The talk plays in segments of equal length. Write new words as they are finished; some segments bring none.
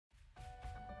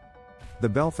The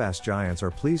Belfast Giants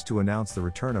are pleased to announce the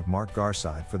return of Mark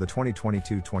Garside for the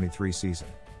 2022-23 season.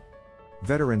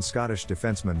 Veteran Scottish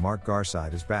defenceman Mark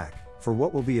Garside is back, for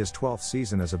what will be his 12th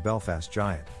season as a Belfast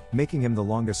Giant, making him the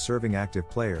longest-serving active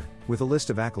player, with a list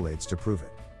of accolades to prove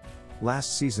it.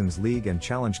 Last season's League and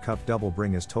Challenge Cup double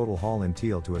bring his total haul in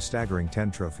teal to a staggering 10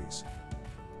 trophies.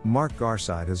 Mark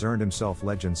Garside has earned himself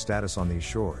legend status on these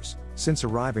shores, since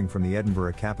arriving from the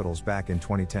Edinburgh Capitals back in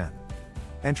 2010.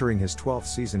 Entering his 12th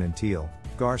season in teal,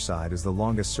 Garside is the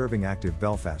longest-serving active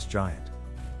Belfast Giant.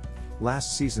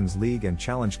 Last season's League and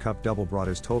Challenge Cup double brought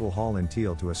his total haul in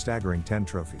teal to a staggering 10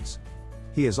 trophies.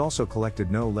 He has also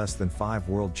collected no less than 5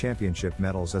 World Championship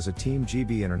medals as a Team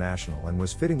GB international and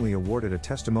was fittingly awarded a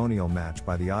testimonial match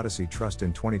by the Odyssey Trust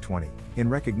in 2020, in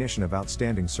recognition of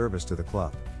outstanding service to the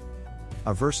club.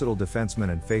 A versatile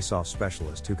defenceman and face-off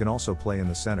specialist who can also play in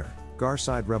the center,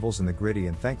 Garside revels in the gritty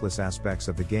and thankless aspects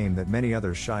of the game that many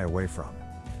others shy away from.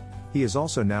 He is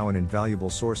also now an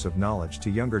invaluable source of knowledge to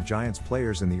younger Giants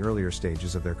players in the earlier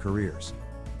stages of their careers.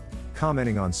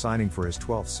 Commenting on signing for his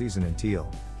 12th season in teal,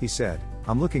 he said,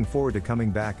 "I'm looking forward to coming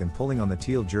back and pulling on the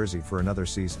teal jersey for another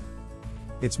season.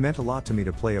 It's meant a lot to me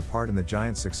to play a part in the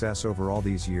Giants' success over all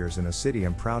these years in a city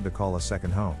I'm proud to call a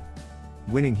second home.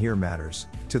 Winning here matters,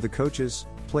 to the coaches,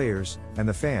 players, and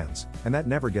the fans, and that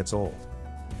never gets old."